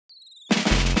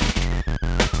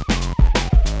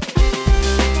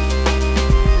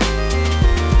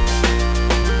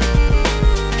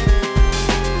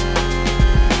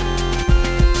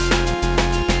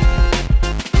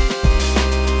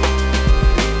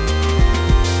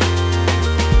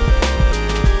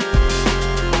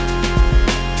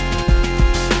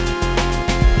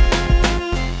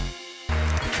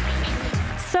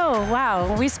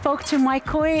spoke to Mike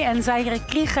Coy and Zaire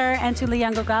Krieger and to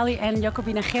Lian Gogali and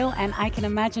Jacobine Geel, and I can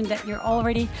imagine that you're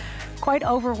already quite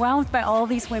overwhelmed by all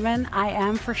these women. I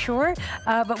am, for sure.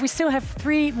 But we still have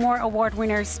 3 more award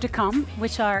winners to come,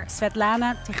 which are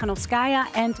Svetlana Tikhanovskaya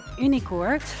and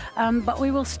Unicorn. But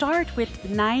we will start with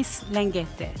Nice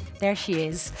Leng'ete. There she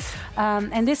is.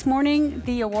 And this morning,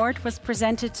 the award was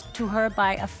presented to her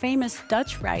by a famous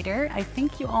Dutch writer. I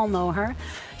think you all know her.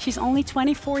 She's only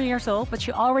 24 years old, but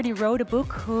she already wrote a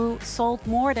book who sold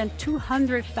more than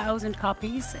 200,000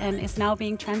 copies and is now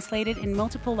being translated in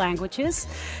multiple languages.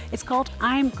 It's called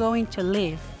I'm Going to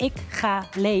Live. Ik ga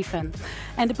leven.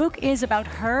 And the book is about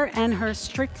her and her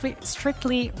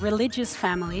strictly religious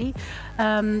family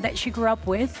that she grew up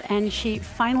with, and she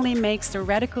finally makes the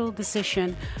radical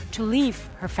decision to leave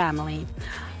her family.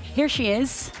 Here she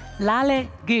is, Lale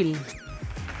Gűl.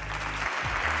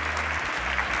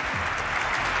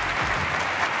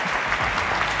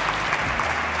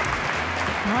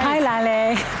 Hi,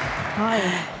 Lale. Hi.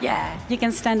 Yeah, you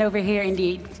can stand over here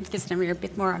indeed, because then we're a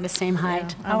bit more on the same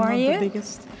height. Yeah, How are you? I'm not the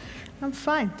biggest. I'm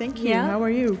fine, thank you. Yeah? How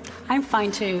are you? I'm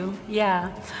fine too,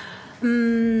 yeah.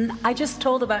 I just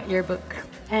told about your book.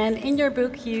 And in your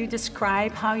book, you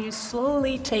describe how you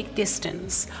slowly take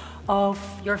distance of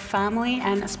your family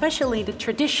and especially the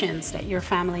traditions that your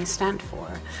family stand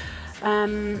for.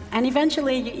 And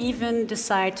eventually you even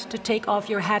decide to take off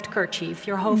your head kerchief,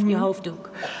 your hoofddoek.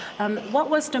 What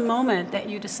was the moment that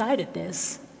you decided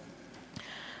this?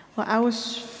 Well, I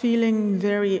was feeling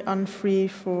very unfree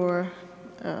for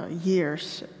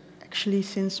years, actually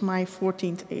since my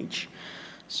 14th age.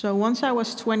 So once I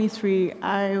was 23,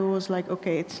 I was like,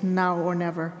 okay, it's now or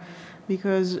never.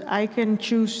 Because I can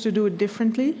choose to do it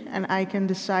differently, and I can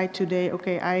decide today,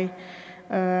 okay,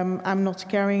 I'm not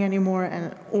caring anymore,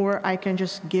 or I can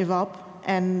just give up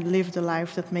and live the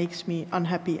life that makes me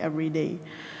unhappy every day.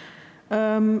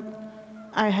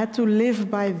 I had to live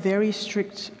by very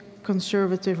strict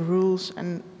conservative rules,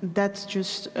 and that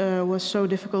just was so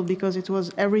difficult because it was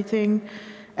everything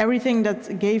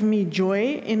that gave me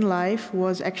joy in life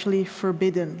was actually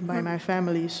forbidden by my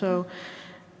family. So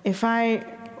if I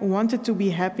wanted to be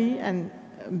happy and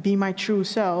be my true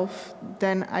self,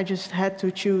 then I just had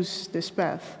to choose this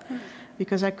path.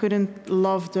 Because I couldn't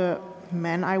love the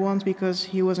man I want because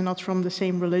he was not from the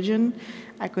same religion.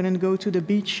 I couldn't go to the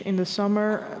beach in the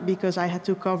summer because I had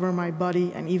to cover my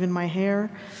body and even my hair.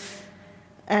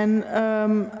 And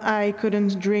I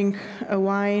couldn't drink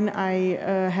wine. I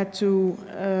had to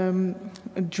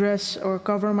dress or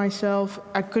cover myself.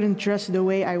 I couldn't dress the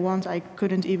way I want. I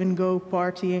couldn't even go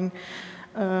partying.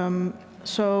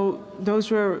 So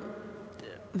those were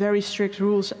very strict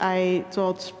rules. I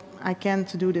thought I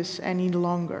can't do this any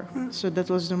longer. So that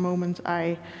was the moment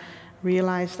I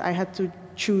realized I had to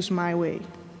choose my way.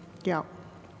 Yeah.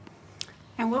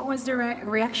 And what was the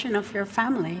reaction of your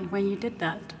family when you did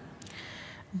that?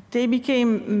 They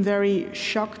became very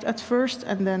shocked at first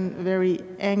and then very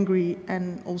angry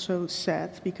and also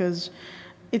sad because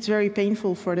it's very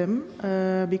painful for them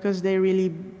because they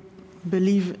really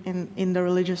believe in the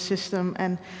religious system,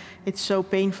 and it's so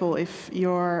painful if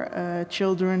your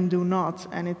children do not,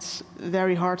 and it's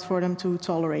very hard for them to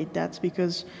tolerate that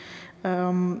because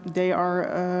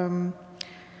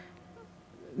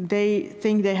they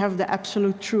think they have the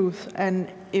absolute truth,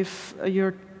 and if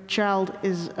your child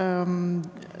is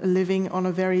living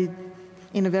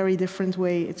in a very different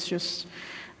way, it's just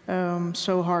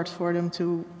so hard for them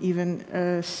to even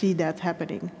see that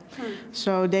happening.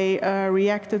 So they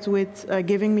reacted with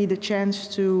giving me the chance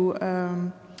to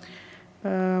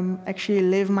actually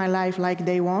live my life like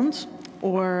they want,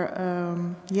 or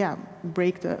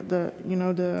break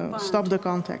stop the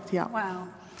contact. Yeah. Wow.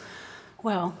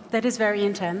 Well, that is very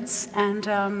intense, and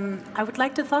I would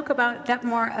like to talk about that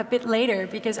more a bit later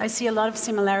because I see a lot of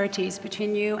similarities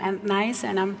between you and Nice,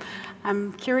 and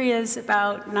I'm curious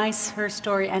about Nice, her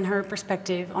story, and her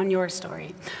perspective on your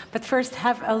story. But first,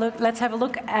 let's have a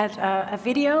look at a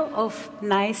video of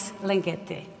Nice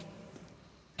Leng'ete.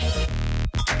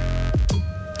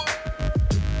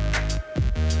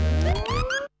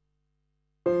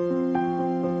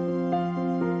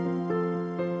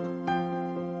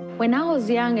 When I was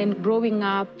young and growing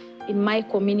up in my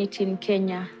community in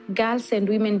Kenya, girls and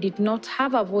women did not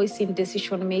have a voice in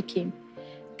decision-making.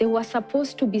 They were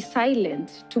supposed to be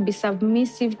silent, to be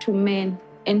submissive to men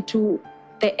and to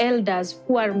the elders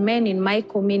who are men in my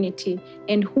community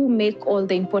and who make all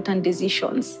the important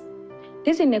decisions.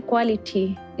 This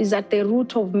inequality is at the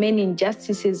root of many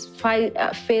injustices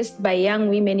faced by young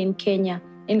women in Kenya,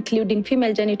 including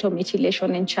female genital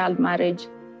mutilation and child marriage.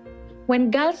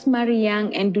 When girls marry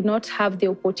young and do not have the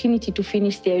opportunity to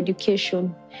finish their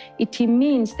education, it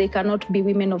means they cannot be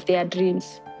women of their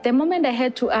dreams. The moment I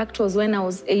had to act was when I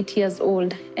was 8 years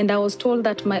old, and I was told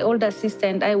that my older sister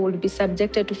and I would be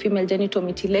subjected to female genital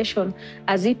mutilation,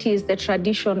 as it is the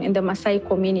tradition in the Maasai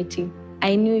community.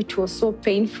 I knew it was so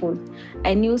painful.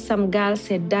 I knew some girls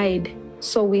had died,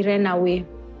 so we ran away.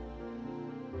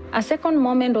 A second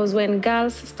moment was when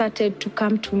girls started to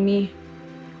come to me.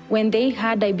 When they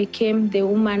heard I became the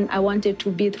woman I wanted to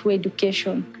be through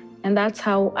education, and that's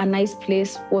how A Nice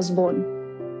Place was born.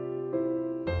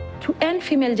 To end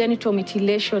female genital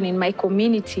mutilation in my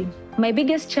community, my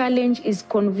biggest challenge is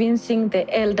convincing the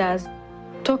elders,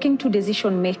 talking to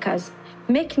decision makers,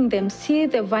 making them see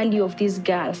the value of these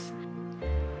girls.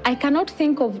 I cannot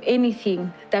think of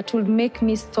anything that will make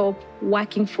me stop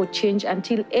working for change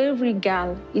until every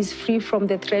girl is free from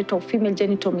the threat of female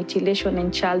genital mutilation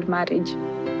and child marriage.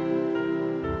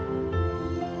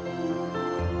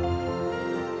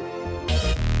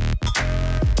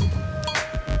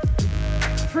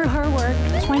 Through her work,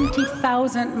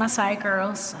 20,000 Maasai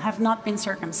girls have not been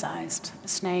circumcised,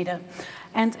 besneden.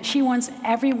 And she wants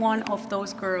every one of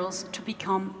those girls to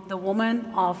become the woman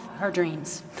of her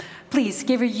dreams. Please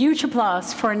give a huge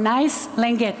applause for Nice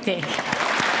Leng'ete.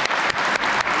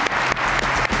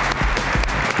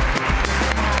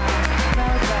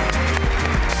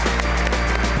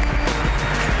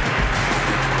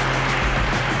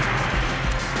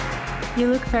 You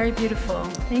look very beautiful.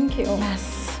 Thank you.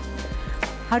 Yes.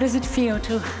 How does it feel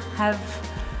to have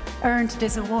earned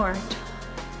this award?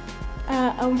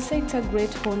 I would say it's a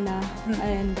great honor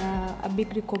and a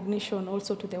big recognition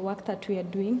also to the work that we are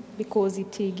doing, because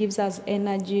it gives us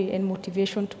energy and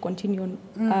motivation to continue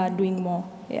doing more.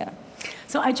 Yeah.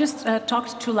 So I just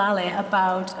talked to Lale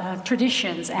about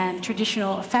traditions and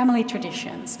traditional family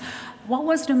traditions. What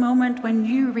was the moment when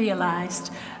you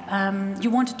realized you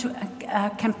wanted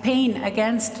to campaign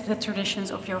against the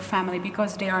traditions of your family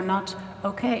because they are not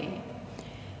okay?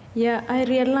 Yeah, I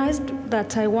realized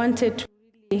that I wanted to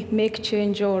really make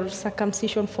change, or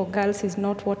circumcision for girls is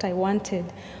not what I wanted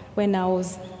when I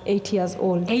was 8 years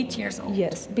old. 8 years old?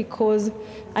 Yes, because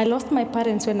I lost my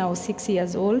parents when I was 6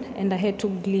 years old, and I had to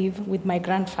live with my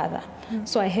grandfather.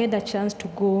 So I had a chance to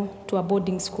go to a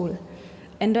boarding school.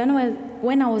 And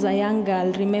when I was a young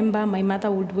girl, remember my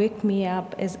mother would wake me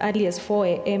up as early as 4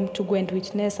 a.m. to go and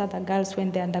witness other girls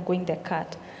when they're undergoing their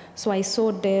cut. So I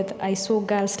saw death. I saw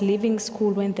girls leaving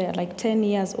school when they're like 10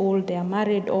 years old, they are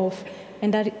married off,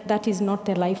 and that is not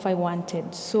the life I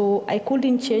wanted. So I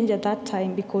couldn't change at that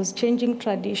time, because changing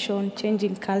tradition,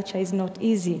 changing culture is not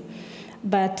easy.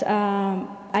 But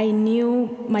I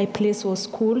knew my place was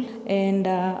school, and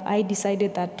I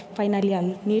decided that finally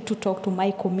I'll need to talk to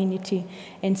my community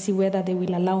and see whether they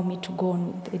will allow me to go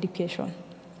on with education.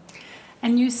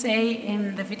 And you say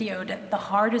in the video that the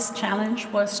hardest challenge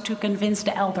was to convince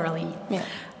the elderly. Yeah.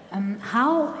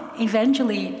 How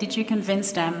eventually did you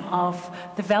convince them of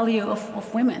the value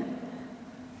of women?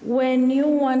 When you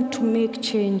want to make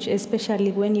change,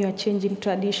 especially when you are changing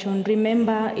tradition,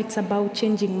 remember it's about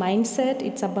changing mindset,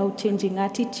 it's about changing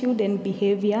attitude and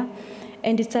behavior.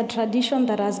 And it's a tradition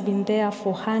that has been there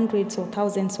for hundreds or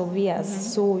thousands of years.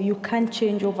 So you can't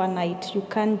change overnight. You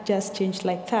can't just change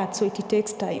like that. So it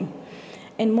takes time.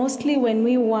 And mostly when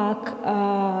we work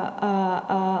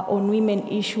on women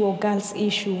issue or girls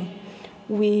issue,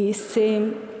 we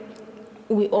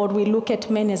look at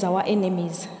men as our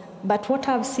enemies. But what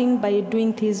I've seen by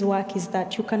doing this work is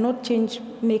that you cannot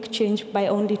make change by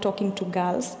only talking to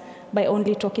girls, by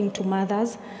only talking to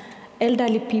mothers.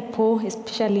 Elderly people,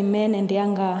 especially men and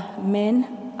younger men,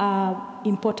 are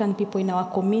important people in our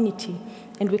community,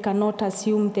 and we cannot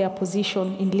assume their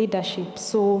position in leadership.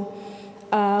 So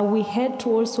we had to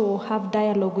also have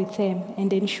dialogue with them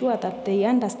and ensure that they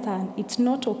understand it's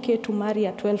not okay to marry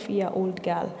a 12-year-old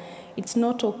girl. It's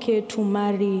not okay to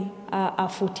marry a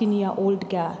 14-year-old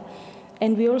girl.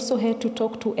 And we also had to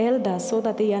talk to elders so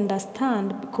that they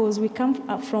understand, because we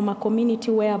come from a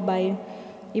community whereby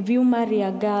if you marry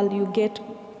a girl, you get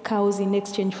cows in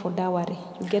exchange for dowry.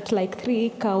 You get like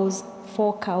 3 cows,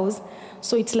 4 cows.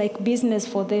 So it's like business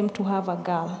for them to have a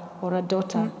girl or a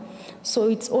daughter. So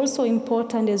it's also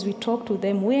important as we talk to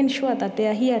them, we ensure that they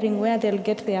are hearing where they'll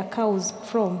get their cows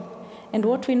from. And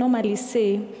what we normally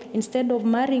say, instead of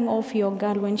marrying off your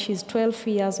girl when she's 12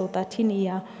 years or 13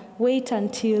 years, wait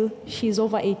until she's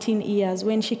over 18 years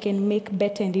when she can make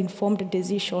better and informed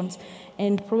decisions,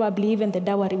 and probably even the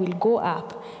dowry will go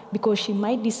up because she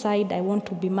might decide, I want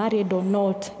to be married or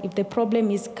not. If the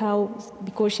problem is cows,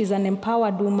 because she's an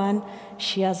empowered woman,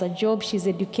 she has a job, she's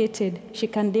educated, she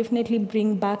can definitely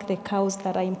bring back the cows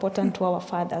that are important to our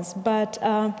fathers. But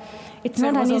it's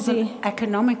so not it an was easy... an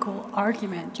economical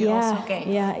argument you also gave.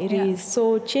 Yeah, it is.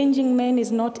 So changing men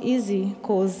is not easy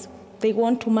because they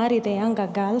want to marry the younger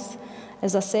girls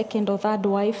as a second or third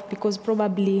wife because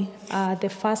probably the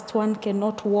first one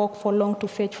cannot walk for long to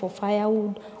fetch for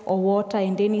firewood or water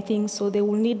and anything, so they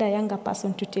will need a younger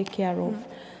person to take care of.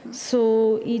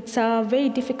 So it's a very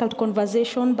difficult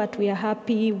conversation, but we are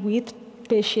happy with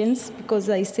patience because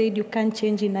I said you can't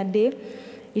change in a day.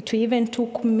 It even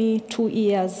took me 2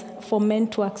 years for men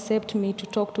to accept me to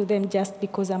talk to them just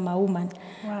because I'm a woman.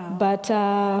 Wow. But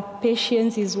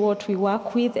patience is what we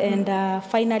work with, and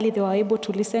finally they were able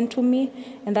to listen to me,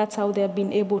 and that's how they have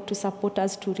been able to support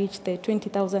us to reach the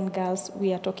 20,000 girls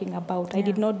we are talking about. I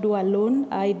did not do alone.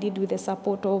 I did with the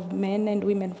support of men and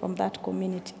women from that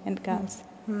community and girls.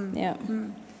 Yeah.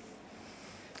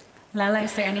 Lale,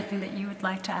 is there anything that you would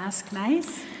like to ask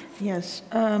Nice? Yes.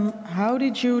 How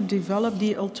did you develop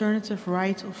the alternative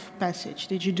rite of passage?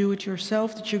 Did you do it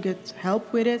yourself? Did you get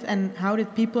help with it? And how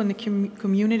did people in the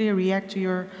community react to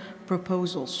your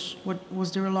proposals?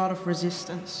 Was there a lot of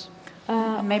resistance?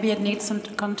 Maybe it needs some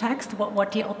context,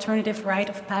 what the alternative rite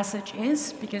of passage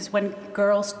is, because when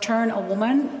girls turn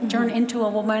into a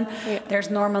woman, there's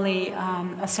normally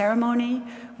a ceremony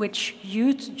which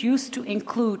used to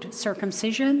include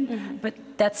circumcision, but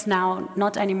that's now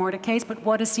not anymore the case. But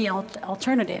what is the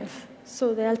alternative?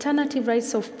 So the alternative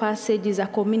rites of passage is a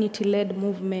community-led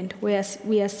movement where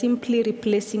we are simply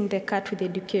replacing the cat with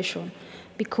education.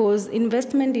 Because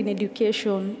investment in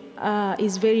education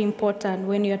is very important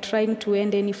when you're trying to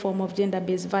end any form of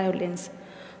gender-based violence.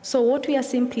 So what we are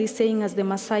simply saying as the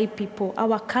Maasai people,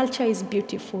 our culture is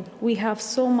beautiful. We have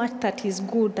so much that is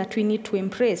good that we need to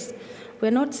embrace. We're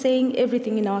not saying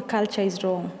everything in our culture is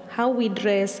wrong. How we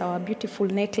dress, our beautiful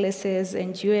necklaces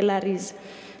and jewelries,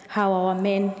 how our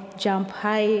men jump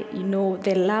high,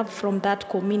 the love from that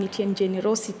community and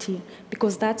generosity,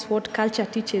 because that's what culture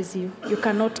teaches you. You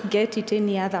cannot get it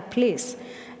any other place.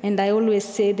 And I always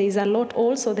say there's a lot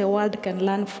also the world can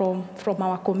learn from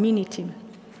our community.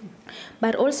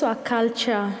 But also a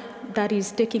culture that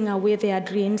is taking away their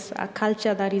dreams, a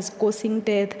culture that is causing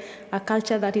death, a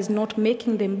culture that is not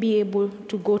making them be able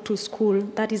to go to school,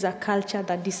 that is a culture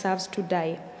that deserves to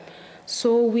die.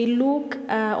 So we look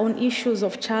on issues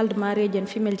of child marriage and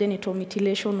female genital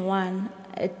mutilation, one,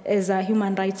 as a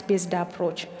human rights-based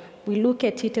approach. We look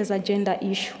at it as a gender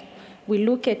issue. We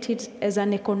look at it as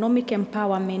an economic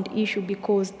empowerment issue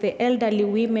because the elderly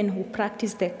women who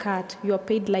practice the cut, you are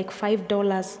paid like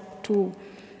 $5 to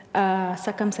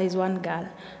circumcise one girl.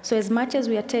 So as much as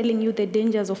we are telling you the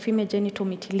dangers of female genital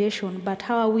mutilation, but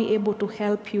how are we able to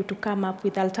help you to come up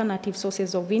with alternative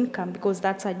sources of income, because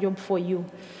that's a job for you.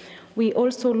 We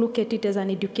also look at it as an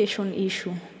education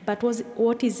issue, but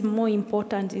what is more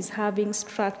important is having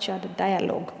structured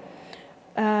dialogue.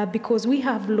 Because we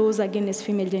have laws against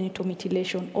female genital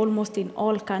mutilation almost in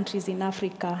all countries in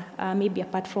Africa, maybe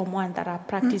apart from one that are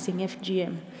practicing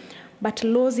FGM. But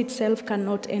laws itself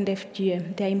cannot end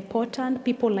FGM. They are important.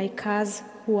 People like us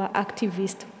who are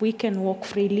activists, we can walk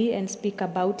freely and speak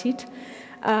about it.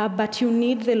 But you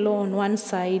need the law on one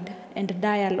side and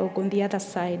dialogue on the other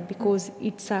side because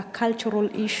it's a cultural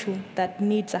issue that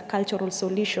needs a cultural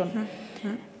solution.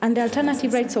 And the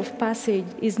alternative rites of passage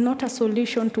is not a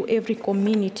solution to every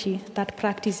community that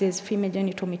practices female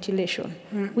genital mutilation.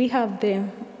 We have the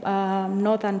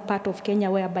northern part of Kenya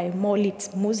whereby more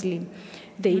it's Muslim.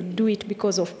 They do it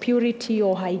because of purity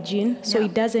or hygiene, so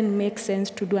it doesn't make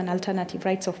sense to do an alternative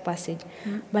rites of passage.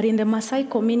 But in the Maasai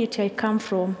community I come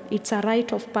from, it's a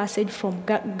rite of passage from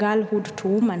girlhood to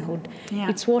womanhood.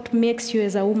 It's what makes you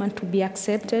as a woman to be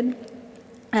accepted,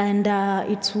 and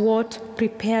it's what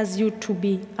prepares you to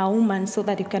be a woman so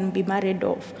that you can be married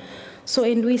off. So,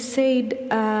 and we said,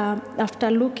 after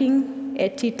looking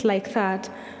at it like that,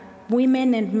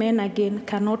 women and men, again,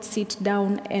 cannot sit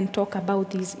down and talk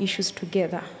about these issues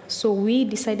together. So we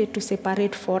decided to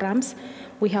separate forums.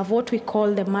 We have what we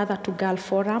call the mother-to-girl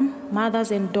forum.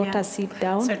 Mothers and daughters sit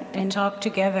down and talk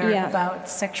together about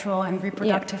sexual and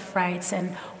reproductive rights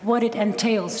and what it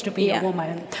entails to be a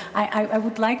woman. I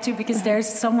would like to, because there's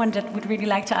someone that would really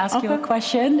like to ask you a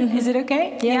question. Is it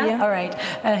okay? Yeah. All right.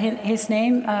 His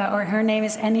name or her name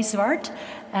is Annie Zwart,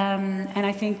 and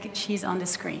I think she's on the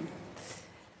screen.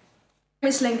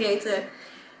 Nice Leng'ete.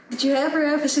 Did you ever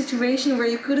have a situation where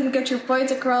you couldn't get your point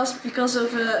across because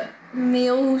of a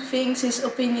male who thinks his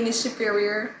opinion is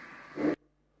superior?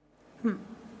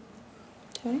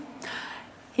 Sorry?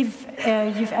 If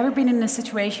you've ever been in a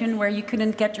situation where you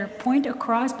couldn't get your point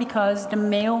across because the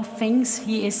male thinks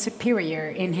he is superior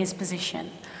in his position?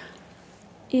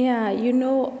 Yeah, you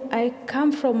know, I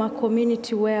come from a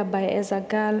community whereby as a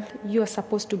girl, you are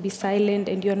supposed to be silent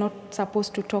and you're not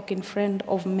supposed to talk in front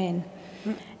of men.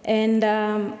 And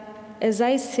as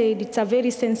I said, it's a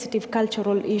very sensitive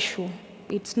cultural issue.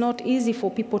 It's not easy for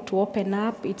people to open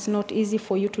up. It's not easy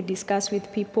for you to discuss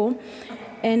with people.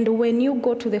 And when you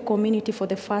go to the community for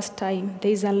the first time,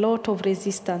 there is a lot of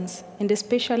resistance. And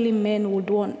especially men would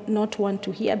not want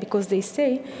to hear because they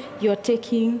say, you're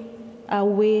taking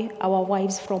away our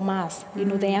wives from us, you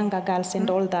know, the younger girls and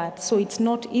all that. So it's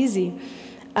not easy.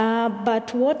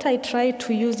 But what I try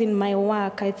to use in my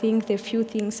work, I think the few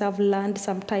things I've learned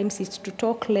sometimes is to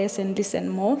talk less and listen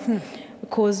more.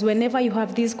 Because whenever you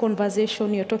have this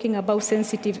conversation, you're talking about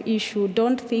sensitive issue,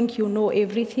 don't think you know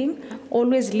everything.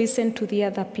 Always listen to the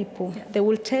other people. They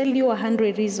will tell you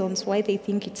 100 reasons why they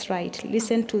think it's right.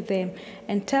 Listen to them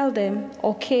and tell them,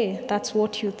 okay, that's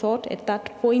what you thought. At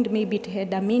that point, maybe it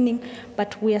had a meaning,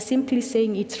 but we are simply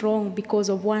saying it's wrong because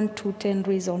of 1 to 10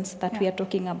 reasons that we are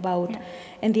talking about.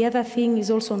 And the other thing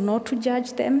is also not to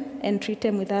judge them and treat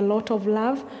them with a lot of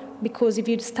love. Because if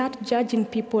you start judging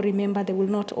people, remember, they will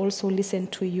not also listen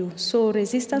to you. So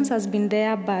resistance has been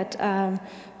there, but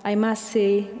I must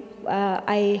say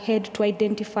I had to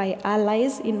identify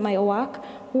allies in my work.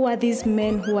 Who are these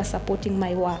men who are supporting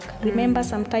my work? Remember,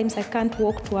 sometimes I can't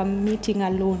walk to a meeting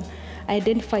alone. I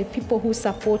identify people who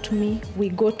support me. We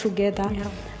go together.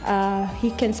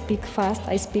 He can speak first,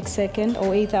 I speak second,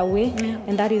 or either way.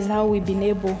 And that is how we've been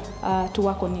able to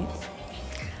work on it.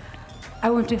 I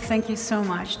want to thank you so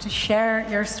much to share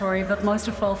your story, but most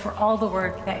of all for all the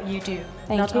work that you do.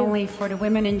 Not only for the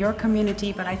women in your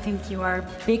community, but I think you are a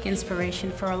big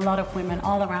inspiration for a lot of women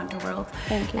all around the world.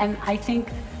 Thank you. And I think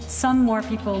some more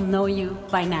people know you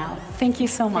by now. Thank you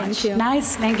so much. Thank you.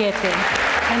 Nice Leng'ete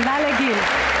and Lale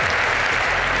Gűl.